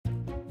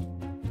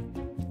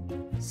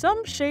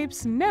Some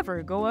shapes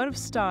never go out of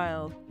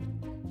style.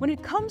 When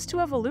it comes to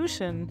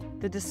evolution,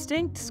 the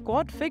distinct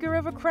squat figure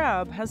of a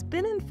crab has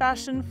been in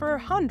fashion for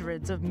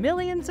hundreds of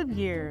millions of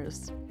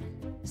years.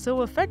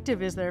 So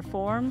effective is their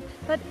form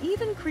that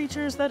even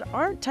creatures that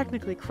aren't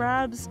technically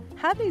crabs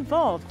have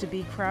evolved to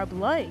be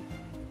crab-like.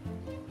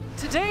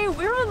 Today,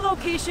 we're on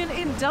location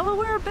in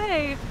Delaware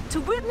Bay to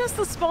witness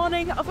the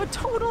spawning of a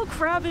total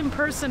crab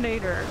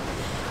impersonator,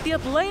 the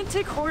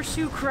Atlantic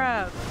horseshoe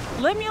crab,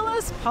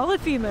 Limulus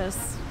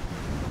polyphemus.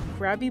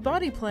 Crabby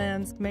body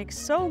plans make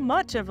so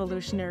much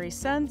evolutionary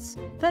sense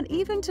that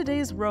even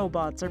today's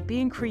robots are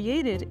being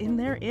created in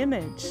their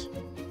image.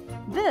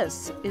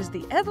 This is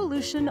the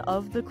evolution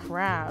of the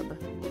crab.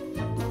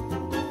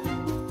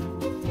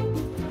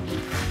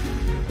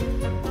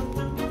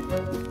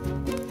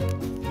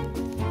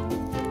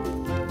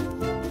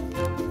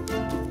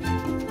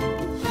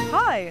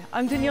 Hi,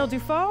 I'm Danielle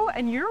Dufault,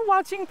 and you're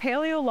watching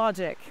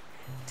Animalogic.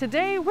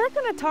 Today, we're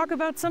going to talk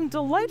about some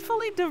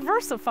delightfully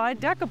diversified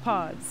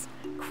decapods,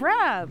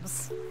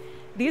 crabs.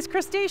 These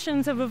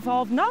crustaceans have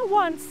evolved not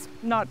once,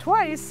 not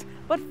twice,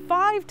 but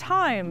 5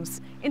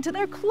 times into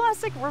their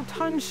classic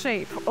rotund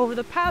shape over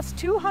the past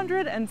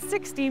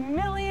 260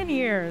 million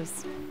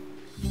years.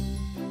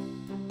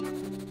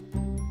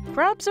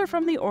 Crabs are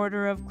from the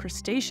order of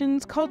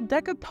crustaceans called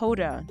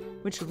decapoda,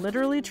 which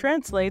literally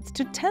translates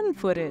to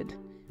 10-footed,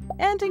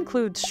 and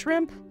includes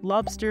shrimp,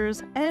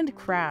 lobsters, and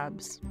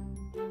crabs.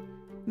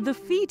 The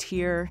feet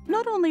here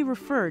not only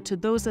refer to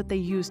those that they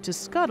use to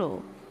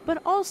scuttle,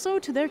 but also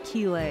to their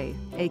chelae,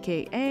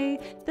 aka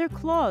their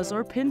claws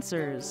or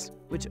pincers,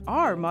 which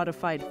are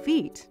modified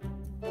feet.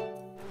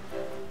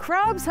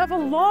 Crabs have a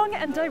long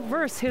and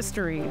diverse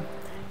history.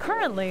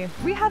 Currently,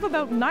 we have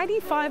about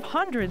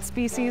 9,500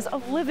 species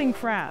of living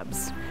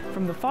crabs.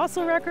 From the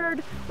fossil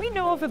record, we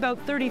know of about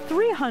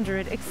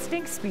 3,300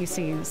 extinct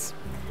species.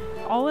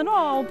 All in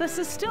all, this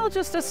is still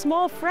just a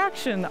small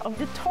fraction of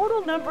the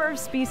total number of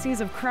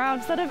species of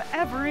crabs that have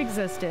ever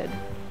existed.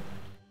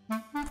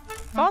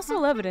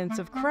 Fossil evidence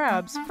of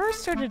crabs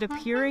first started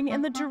appearing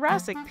in the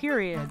Jurassic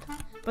period,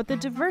 but the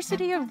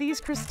diversity of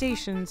these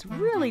crustaceans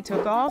really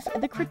took off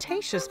in the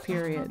Cretaceous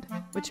period,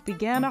 which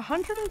began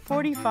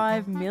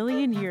 145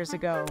 million years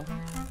ago.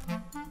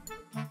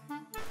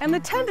 And the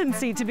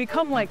tendency to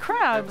become like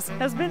crabs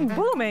has been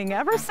booming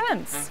ever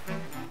since.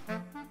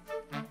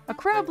 A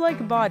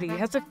crab-like body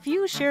has a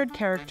few shared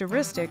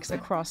characteristics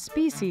across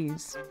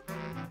species.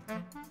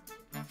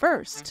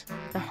 First,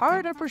 the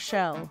hard upper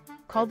shell,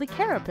 called the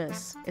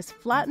carapace, is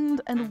flattened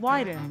and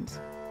widened.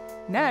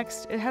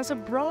 Next, it has a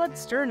broad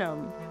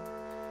sternum.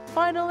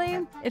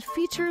 Finally, it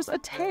features a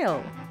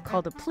tail,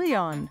 called a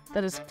pleon,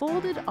 that is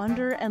folded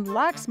under and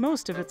lacks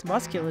most of its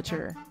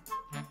musculature.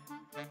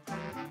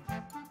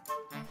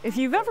 If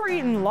you've ever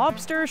eaten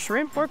lobster,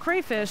 shrimp, or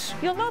crayfish,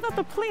 you'll know that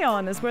the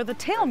pleon is where the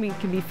tail meat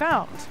can be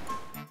found.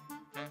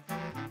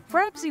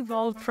 Crabs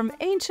evolved from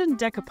ancient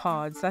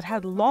decapods that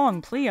had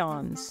long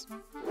pleons.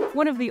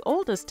 One of the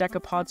oldest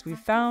decapods we've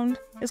found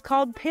is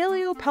called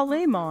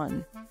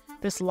Paleopalemon.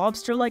 This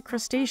lobster-like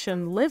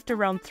crustacean lived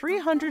around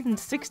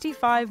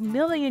 365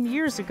 million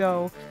years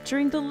ago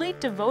during the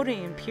late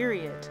Devonian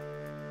period.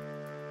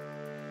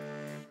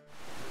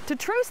 To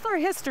trace their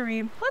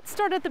history, let's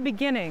start at the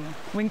beginning,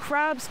 when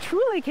crabs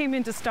truly came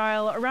into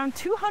style around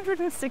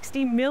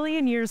 260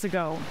 million years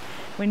ago,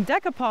 when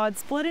decapods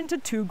split into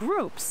 2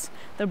 groups,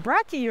 the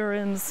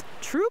brachyurans,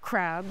 true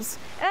crabs,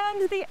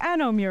 and the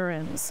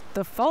anomurans,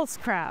 the false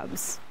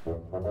crabs.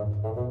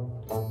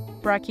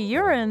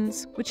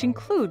 Brachyurans, which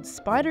include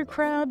spider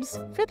crabs,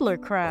 fiddler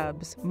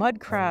crabs, mud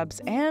crabs,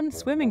 and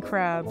swimming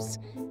crabs,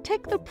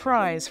 take the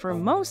prize for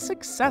most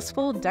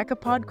successful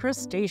decapod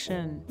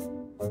crustacean.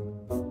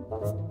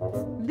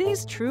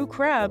 These true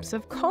crabs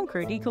have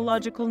conquered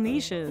ecological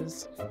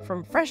niches,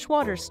 from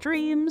freshwater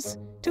streams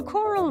to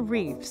coral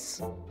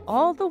reefs,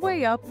 all the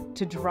way up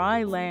to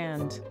dry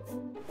land.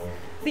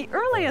 The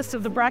earliest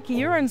of the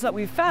brachyurans that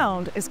we've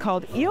found is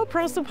called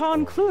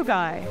Eoprosopon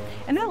klugi,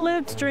 and it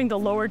lived during the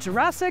lower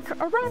Jurassic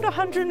around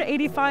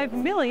 185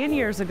 million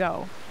years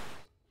ago.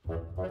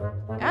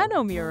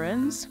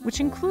 Anomurans,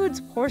 which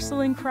includes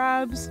porcelain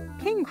crabs,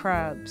 king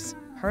crabs,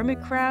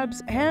 hermit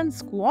crabs, and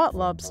squat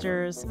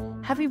lobsters,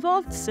 have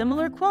evolved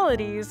similar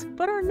qualities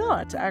but are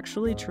not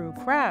actually true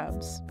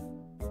crabs.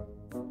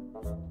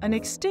 An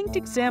extinct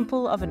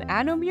example of an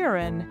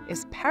anomuran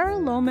is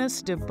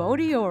Paralomus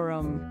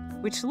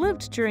dubodiorum, which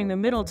lived during the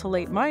Middle to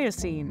Late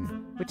Miocene,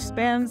 which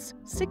spans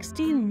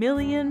 16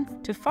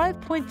 million to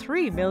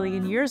 5.3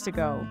 million years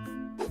ago.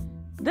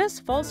 This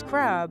false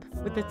crab,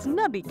 with its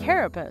nubby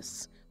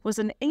carapace, was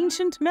an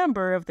ancient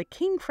member of the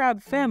king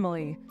crab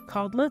family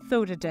called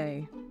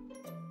Lithotidae.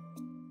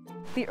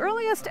 The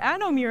earliest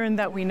anomuran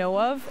that we know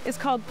of is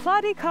called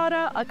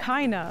Platycada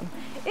achaina.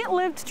 It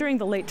lived during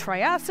the late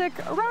Triassic,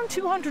 around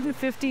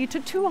 250 to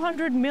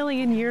 200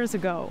 million years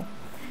ago.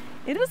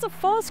 It is a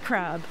false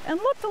crab and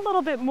looked a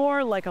little bit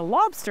more like a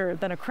lobster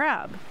than a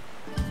crab.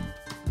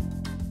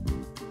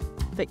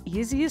 The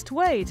easiest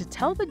way to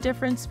tell the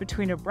difference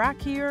between a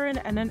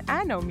brachyuran and an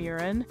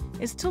anomuran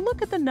is to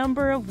look at the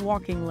number of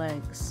walking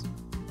legs.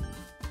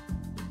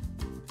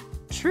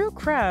 True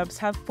crabs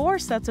have 4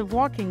 sets of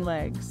walking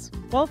legs,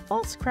 while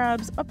false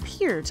crabs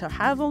appear to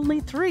have only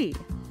 3,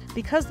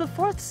 because the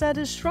 4th set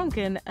is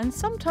shrunken and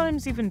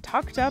sometimes even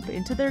tucked up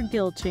into their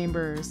gill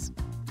chambers.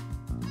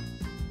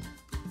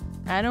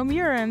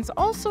 Anomurans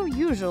also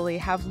usually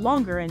have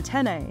longer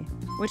antennae,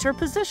 which are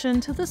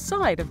positioned to the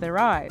side of their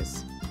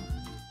eyes.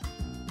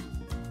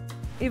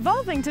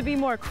 Evolving to be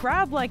more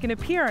crab-like in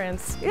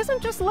appearance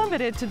isn't just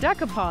limited to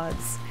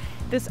decapods.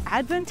 This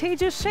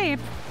advantageous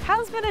shape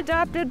has been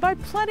adapted by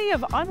plenty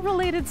of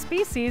unrelated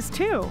species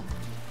too.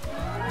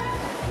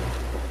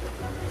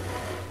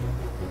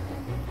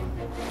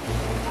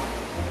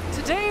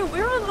 Today,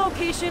 we're on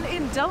location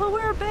in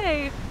Delaware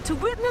Bay to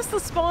witness the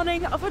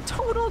spawning of a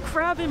total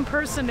crab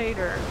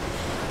impersonator,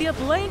 the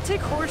Atlantic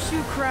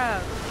horseshoe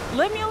crab,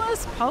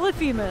 Limulus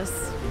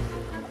polyphemus.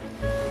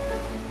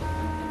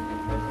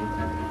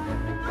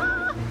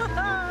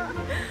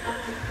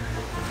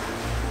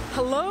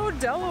 Hello,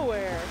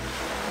 Delaware.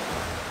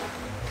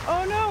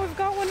 Oh no, we've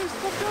got one who's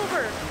flipped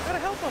over. Gotta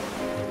help him.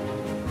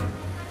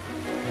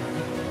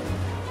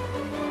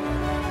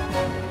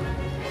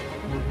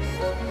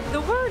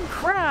 The word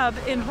crab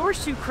in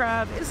horseshoe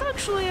crab is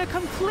actually a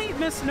complete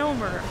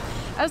misnomer,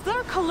 as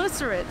they're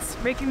chelicerates,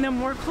 making them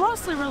more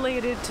closely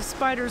related to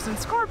spiders and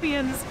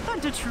scorpions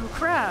than to true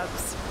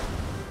crabs.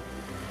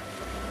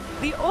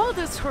 The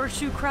oldest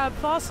horseshoe crab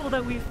fossil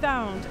that we've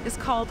found is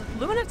called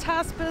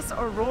Lunataspis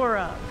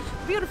aurora.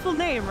 Beautiful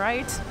name,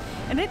 right?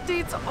 And it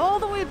dates all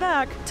the way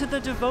back to the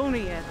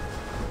Devonian.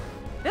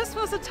 This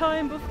was a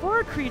time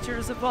before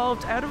creatures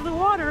evolved out of the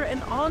water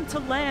and onto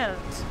land.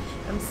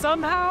 And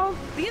somehow,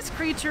 these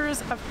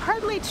creatures have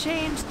hardly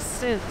changed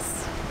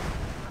since.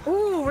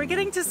 Ooh, we're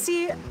getting to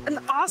see an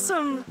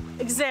awesome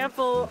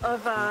example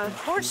of a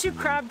horseshoe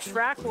crab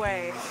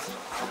trackway.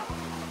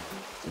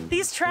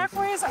 These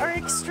trackways are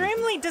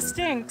extremely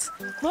distinct,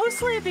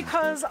 mostly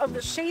because of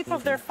the shape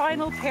of their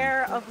final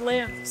pair of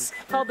limbs,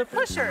 called the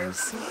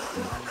pushers.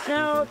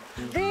 Now,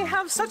 they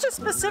have such a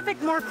specific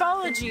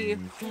morphology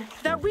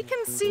that we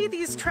can see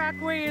these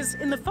trackways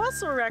in the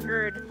fossil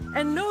record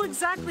and know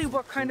exactly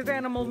what kind of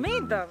animal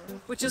made them,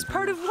 which is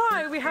part of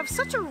why we have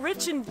such a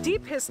rich and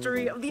deep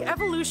history of the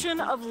evolution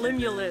of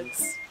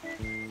limulids.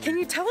 Can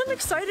you tell I'm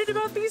excited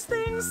about these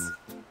things?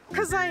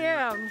 'Cause I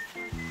am.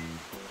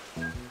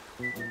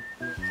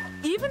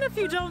 Even if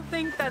you don't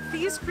think that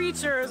these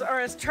creatures are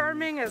as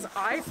charming as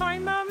I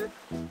find them,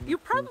 you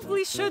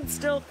probably should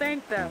still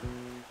thank them.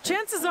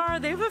 Chances are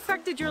they've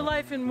affected your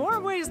life in more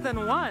ways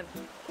than one.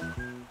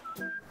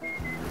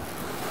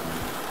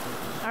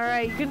 All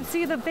right, you can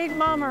see the big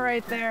mama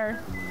right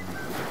there.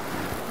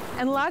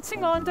 And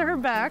latching onto her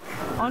back,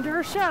 onto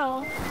her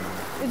shell,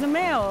 is a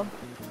male.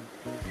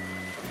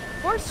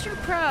 Horseshoe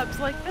crabs,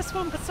 like this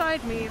one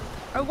beside me,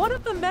 are one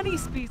of the many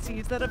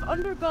species that have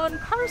undergone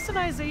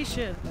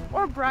carcinization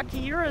or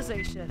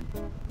brachyurization.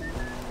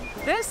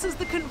 This is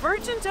the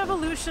convergent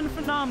evolution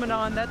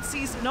phenomenon that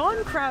sees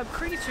non-crab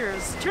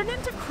creatures turn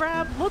into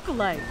crab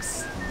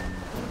lookalikes.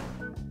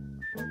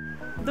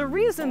 The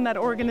reason that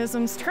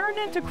organisms turn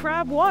into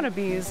crab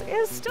wannabes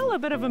is still a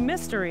bit of a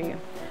mystery.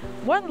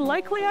 One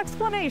likely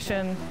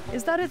explanation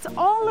is that it's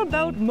all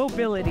about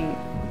mobility.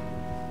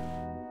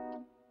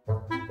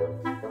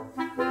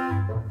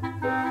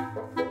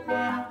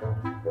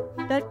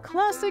 That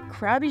classic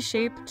crabby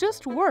shape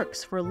just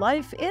works for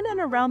life in and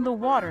around the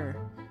water,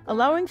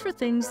 allowing for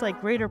things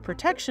like greater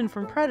protection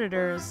from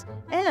predators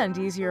and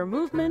easier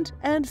movement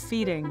and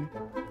feeding.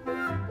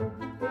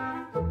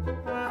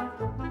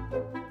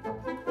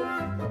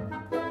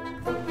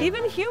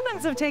 Even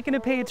humans have taken a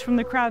page from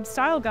the crab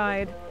style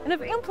guide and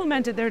have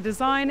implemented their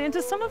design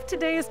into some of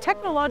today's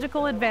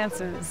technological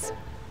advances.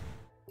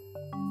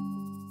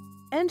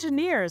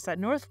 Engineers at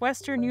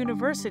Northwestern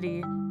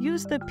University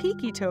use the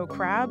peaky toe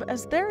crab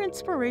as their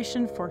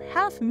inspiration for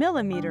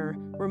half-millimeter,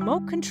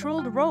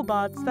 remote-controlled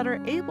robots that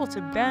are able to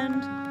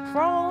bend,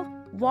 crawl,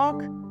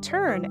 walk,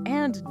 turn,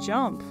 and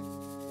jump.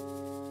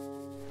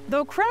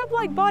 Though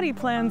crab-like body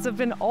plans have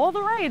been all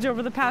the rage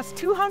over the past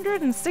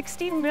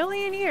 260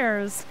 million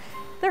years,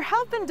 there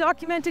have been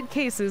documented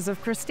cases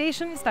of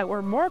crustaceans that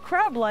were more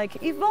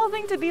crab-like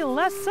evolving to be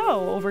less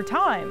so over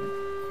time.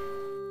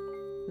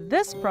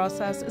 This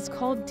process is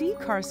called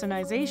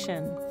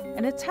decarcinization,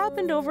 and it's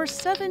happened over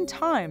 7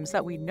 times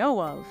that we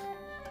know of.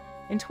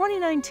 In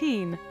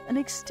 2019, an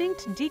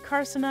extinct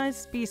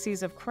decarcinized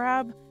species of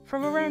crab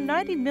from around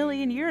 90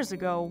 million years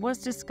ago was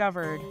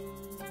discovered.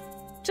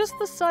 Just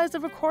the size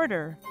of a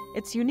quarter,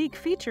 its unique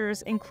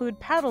features include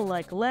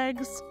paddle-like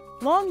legs,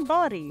 long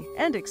body,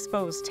 and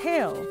exposed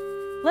tail,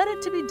 led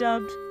it to be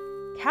dubbed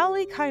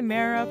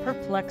Chimera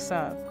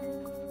perplexa,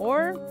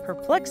 or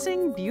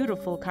perplexing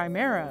beautiful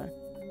chimera.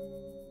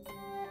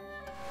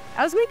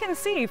 As we can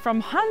see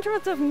from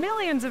hundreds of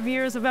millions of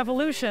years of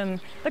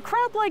evolution, the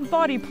crab-like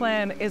body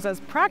plan is as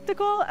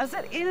practical as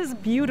it is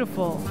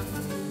beautiful.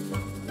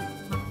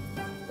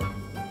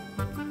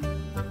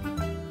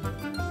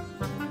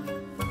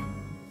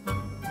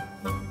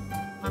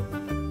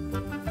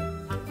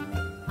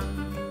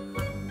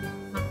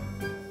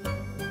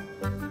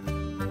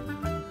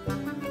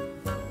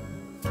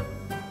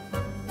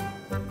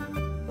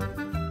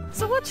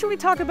 So what should we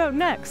talk about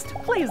next?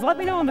 Please let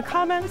me know in the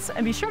comments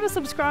and be sure to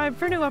subscribe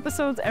for new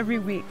episodes every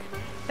week.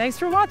 Thanks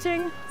for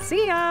watching.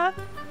 See ya!